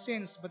on our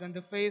sins, but on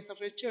the faith of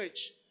your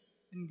church,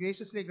 and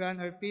graciously grant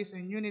her peace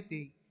and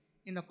unity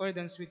in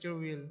accordance with your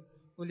will,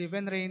 who live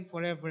and reign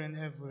forever and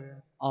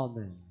ever.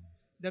 Amen.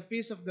 The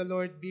peace of the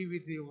Lord be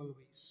with you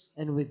always.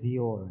 And with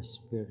your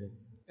spirit.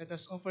 Let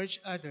us offer each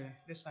other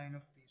the sign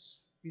of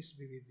peace. Peace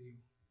be with you.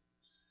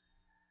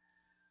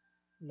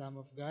 Lamb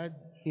of God,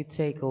 You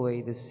take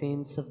away the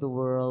sins of the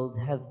world,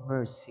 have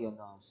mercy on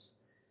us.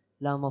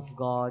 Lamb of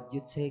God,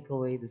 you take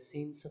away the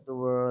sins of the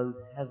world,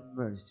 have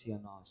mercy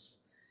on us.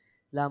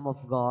 Lamb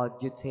of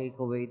God, you take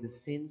away the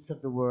sins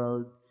of the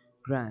world,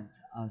 grant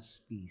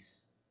us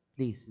peace.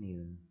 Please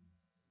kneel.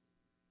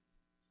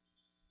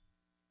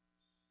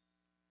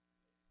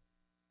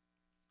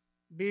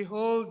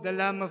 behold the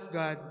Lamb of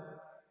God.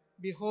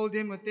 Behold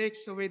him who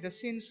takes away the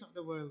sins of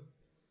the world.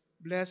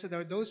 Blessed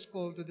are those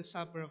called to the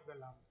supper of the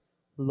Lamb.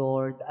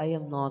 Lord, I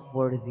am not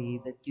worthy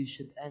that you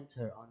should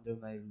enter under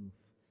my roof,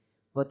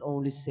 but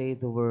only say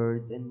the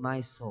word, and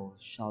my soul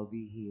shall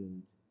be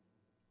healed.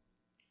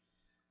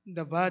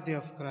 The body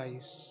of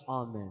Christ.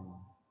 Amen.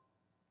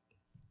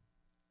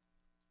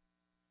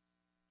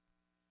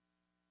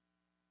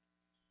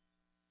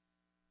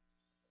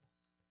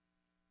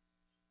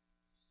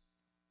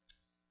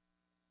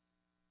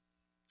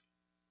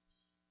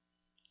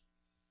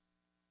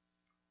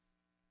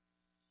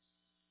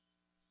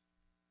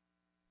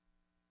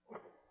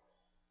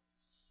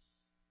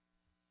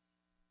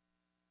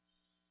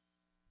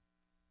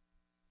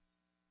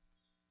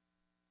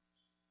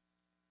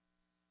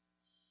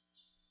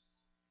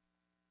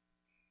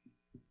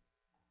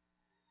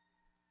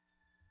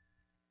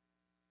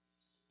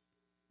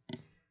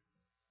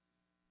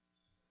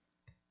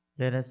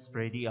 Let us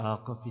pray the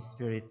act of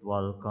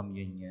spiritual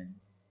communion.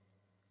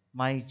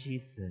 My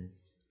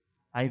Jesus,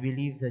 I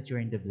believe that you are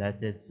in the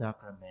Blessed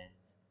Sacrament.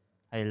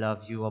 I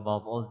love you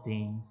above all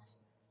things,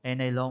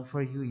 and I long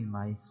for you in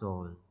my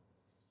soul.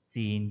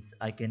 Since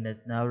I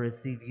cannot now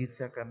receive you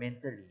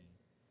sacramentally,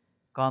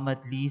 come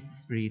at least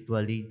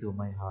spiritually to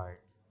my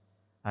heart.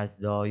 As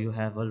though you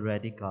have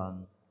already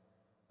come,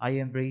 I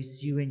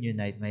embrace you and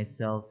unite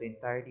myself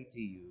entirely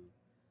to you.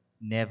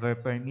 Never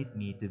permit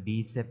me to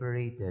be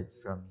separated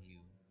from you.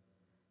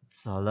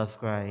 Soul of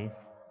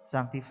Christ,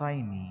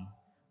 sanctify me.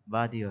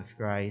 Body of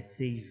Christ,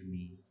 save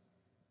me.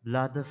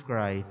 Blood of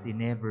Christ,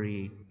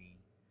 inebriate me.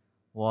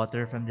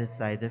 Water from the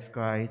side of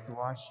Christ,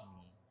 wash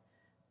me.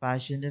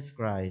 Passion of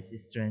Christ,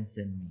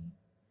 strengthen me.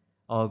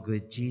 O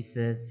good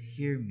Jesus,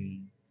 hear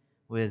me.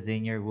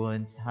 Within your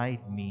wounds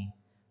hide me.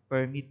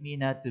 Permit me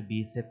not to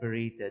be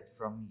separated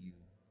from you.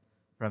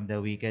 From the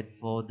wicked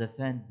foe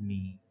defend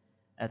me.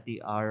 At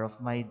the hour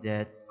of my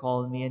death,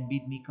 call me and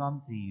bid me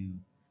come to you,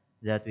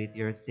 that with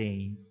your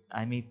saints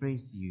I may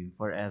praise you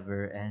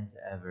forever and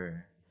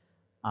ever.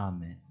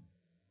 Amen.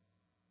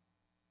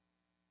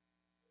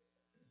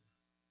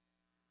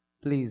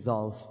 Please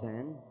all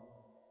stand.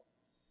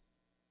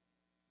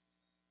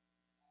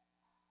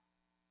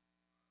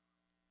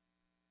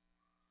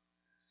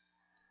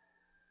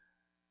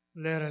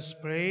 Let us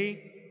pray.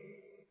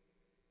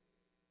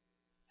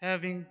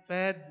 Having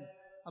fed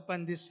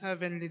upon these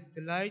heavenly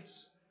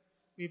delights,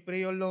 we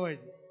pray, O Lord,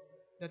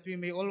 that we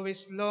may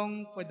always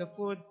long for the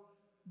food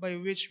by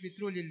which we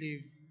truly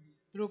live,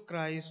 through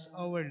Christ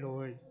our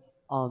Lord.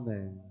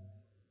 Amen.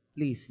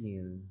 Please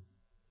kneel.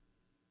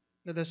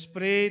 Let us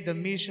pray the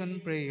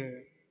mission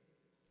prayer.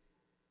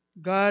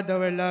 God,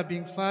 our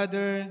loving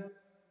Father,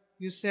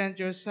 you sent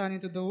your Son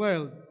into the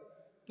world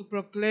to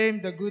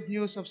proclaim the good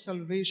news of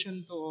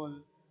salvation to all,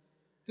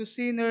 to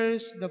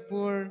sinners, the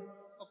poor,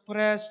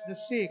 oppressed, the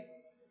sick,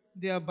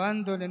 the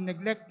abandoned and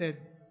neglected.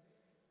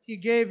 He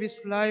gave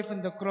his life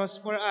on the cross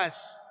for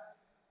us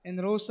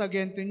and rose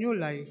again to new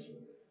life,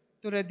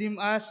 to redeem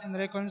us and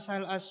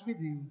reconcile us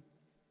with you.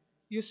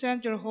 You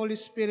sent your Holy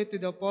Spirit to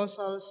the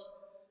apostles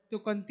to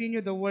continue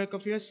the work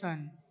of your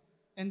Son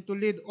and to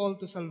lead all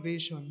to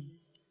salvation.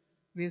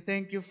 We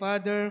thank you,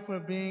 Father, for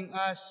bringing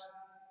us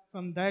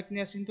from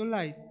darkness into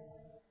light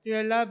to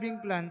your loving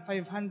plan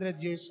 500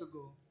 years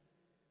ago.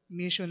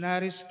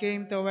 Missionaries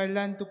came to our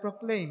land to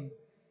proclaim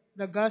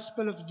the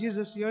gospel of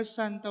Jesus, your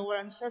Son, to our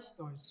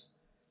ancestors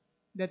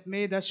that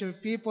made us your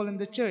people in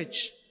the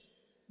church.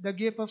 The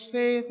gift of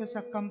faith has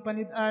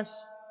accompanied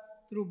us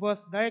through both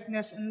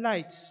darkness and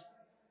lights,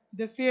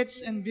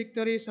 defeats and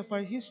victories of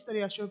our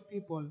history as your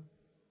people.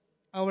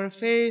 Our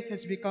faith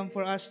has become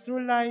for us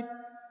true light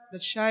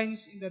that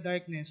shines in the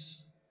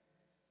darkness.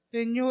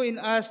 Renew in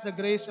us the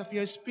grace of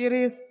your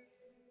Spirit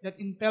that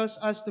impels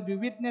us to be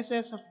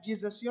witnesses of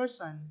Jesus, your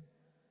Son,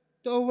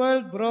 to a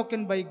world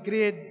broken by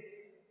greed,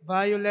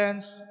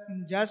 violence,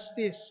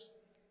 injustice,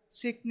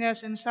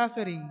 sickness, and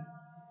suffering.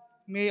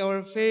 May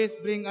our faith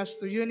bring us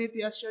to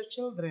unity as your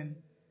children,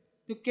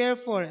 to care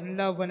for and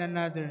love one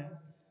another.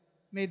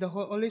 May the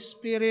Holy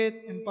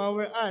Spirit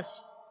empower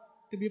us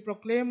to be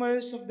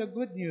proclaimers of the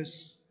good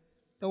news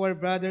to our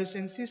brothers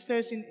and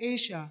sisters in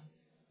Asia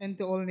and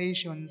to all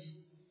nations.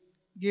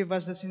 Give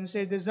us a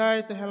sincere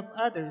desire to help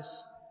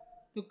others,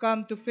 to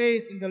come to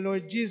faith in the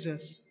Lord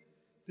Jesus,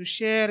 to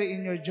share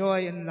in your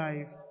joy and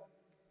life.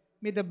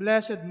 May the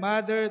Blessed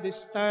Mother, the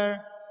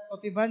star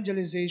of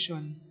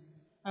evangelization,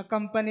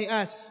 accompany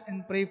us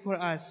and pray for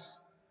us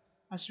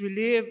as we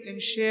live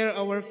and share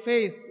our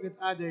faith with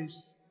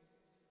others.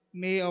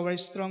 May our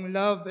strong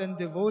love and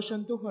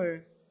devotion to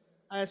her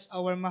as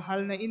our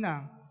mahal na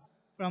ina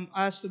from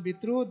us to be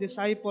true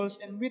disciples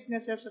and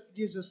witnesses of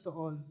Jesus to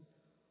all,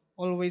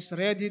 always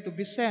ready to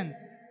be sent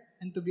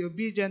and to be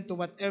obedient to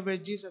whatever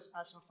Jesus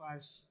asks of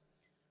us.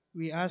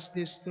 We ask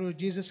this through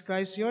Jesus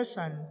Christ, your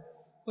Son,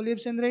 who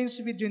lives and reigns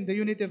with you in the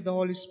unity of the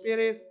Holy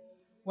Spirit,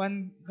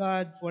 one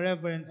God,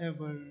 forever and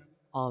ever.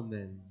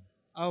 Amen.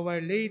 Our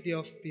Lady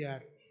of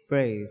Piat.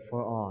 Pray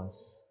for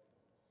us.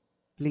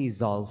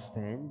 Please all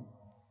stand.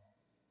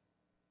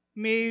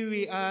 May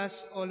we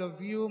ask all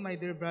of you, my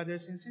dear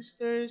brothers and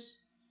sisters,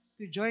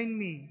 to join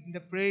me in the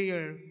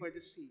prayer for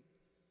the sick.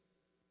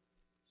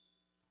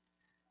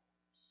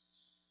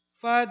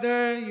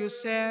 Father, you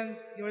sent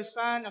your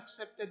Son,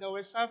 accepted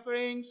our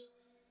sufferings,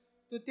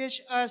 to teach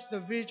us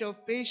the virtue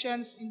of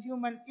patience in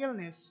human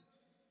illness.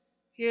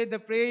 Hear the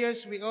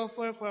prayers we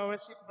offer for our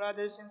sick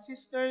brothers and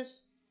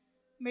sisters.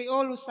 May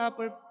all who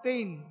suffer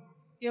pain,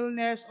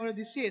 illness, or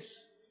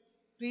disease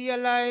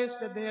realize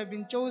that they have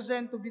been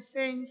chosen to be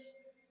saints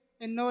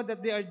and know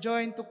that they are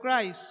joined to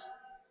Christ,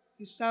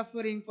 his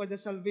suffering for the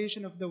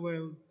salvation of the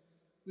world.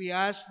 We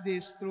ask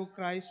this through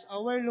Christ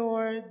our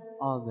Lord.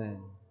 Amen.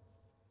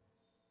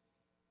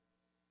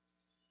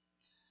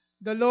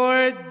 The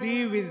Lord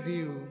be with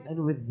you.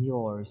 And with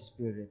your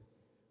spirit.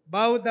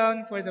 Bow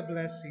down for the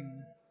blessing.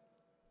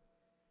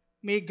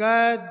 May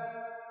God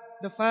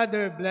the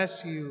Father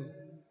bless you.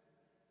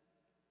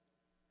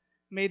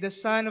 May the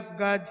Son of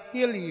God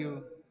heal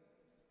you.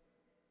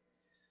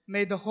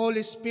 May the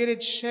Holy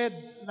Spirit shed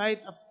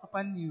light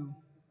upon you.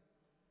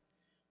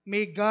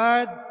 May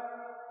God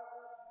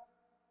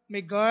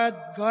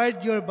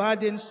guard your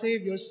body and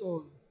save your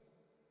soul.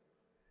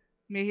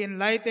 May He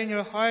enlighten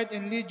your heart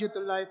and lead you to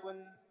life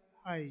on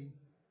high.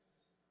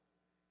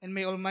 And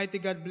may Almighty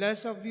God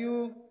bless of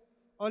you,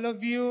 all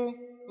of you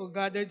who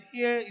gathered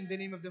here in the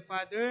name of the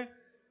Father,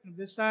 of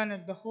the Son,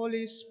 and of the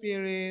Holy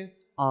Spirit.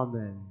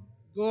 Amen.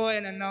 Go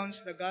and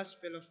announce the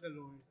gospel of the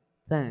Lord.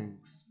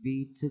 Thanks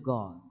be to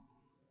God.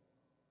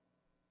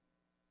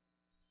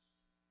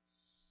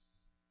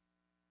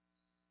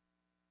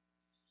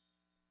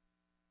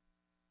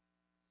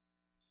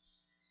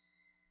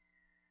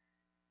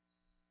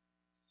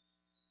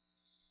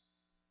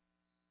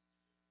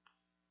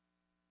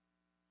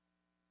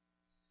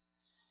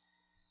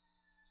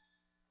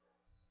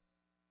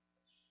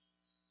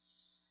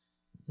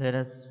 Let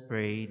us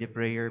pray the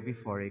prayer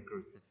before a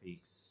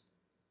crucifix.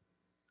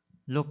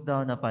 Look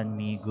down upon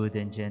me, good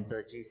and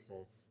gentle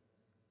Jesus,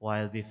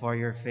 while before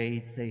your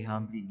face I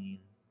humbly kneel,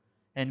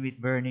 and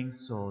with burning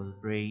soul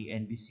pray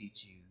and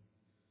beseech you,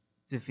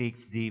 to fix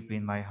deep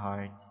in my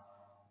heart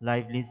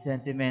lively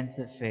sentiments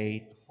of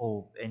faith,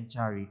 hope, and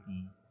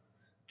charity,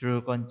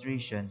 true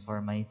contrition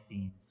for my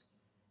sins,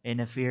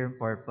 and a firm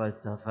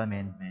purpose of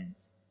amendment.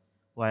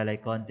 while I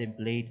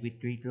contemplate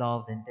with great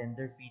love and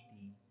tender pity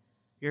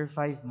your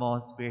five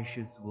most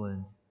precious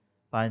wounds,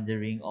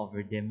 pondering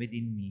over them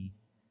within me,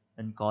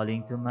 and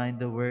calling to mind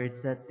the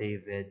words that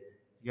David,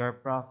 your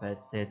prophet,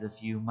 said of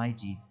you, my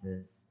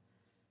Jesus.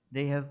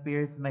 They have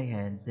pierced my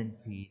hands and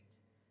feet,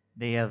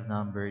 they have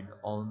numbered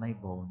all my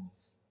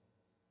bones.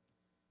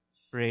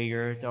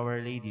 Prayer to Our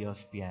Lady of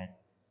Piat.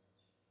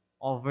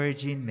 O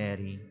Virgin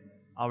Mary,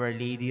 Our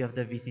Lady of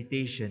the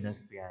Visitation of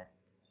Piat,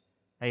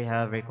 I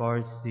have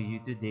recourse to you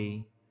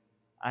today.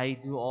 I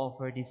do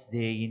offer this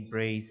day in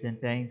praise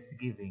and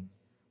thanksgiving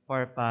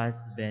for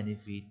past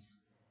benefits,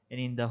 and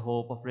in the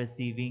hope of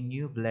receiving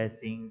new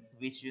blessings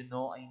which you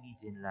know I need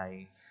in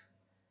life.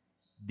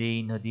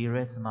 Deign, O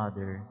dearest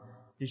Mother,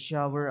 to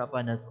shower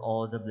upon us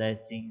all the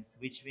blessings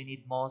which we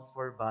need most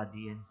for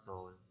body and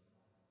soul,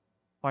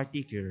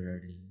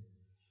 particularly.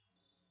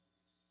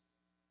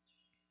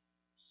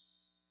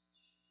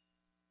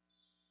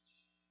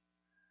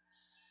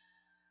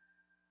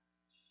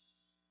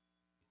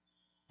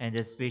 And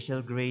the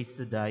special grace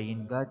to die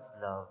in God's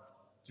love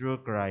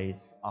through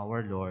Christ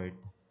our Lord.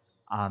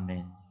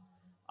 Amen.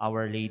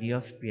 Our Lady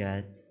of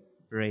Piat,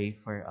 pray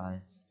for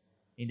us.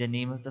 In the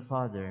name of the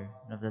Father,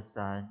 and of the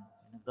Son,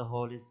 and of the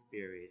Holy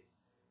Spirit.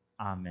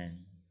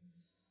 Amen.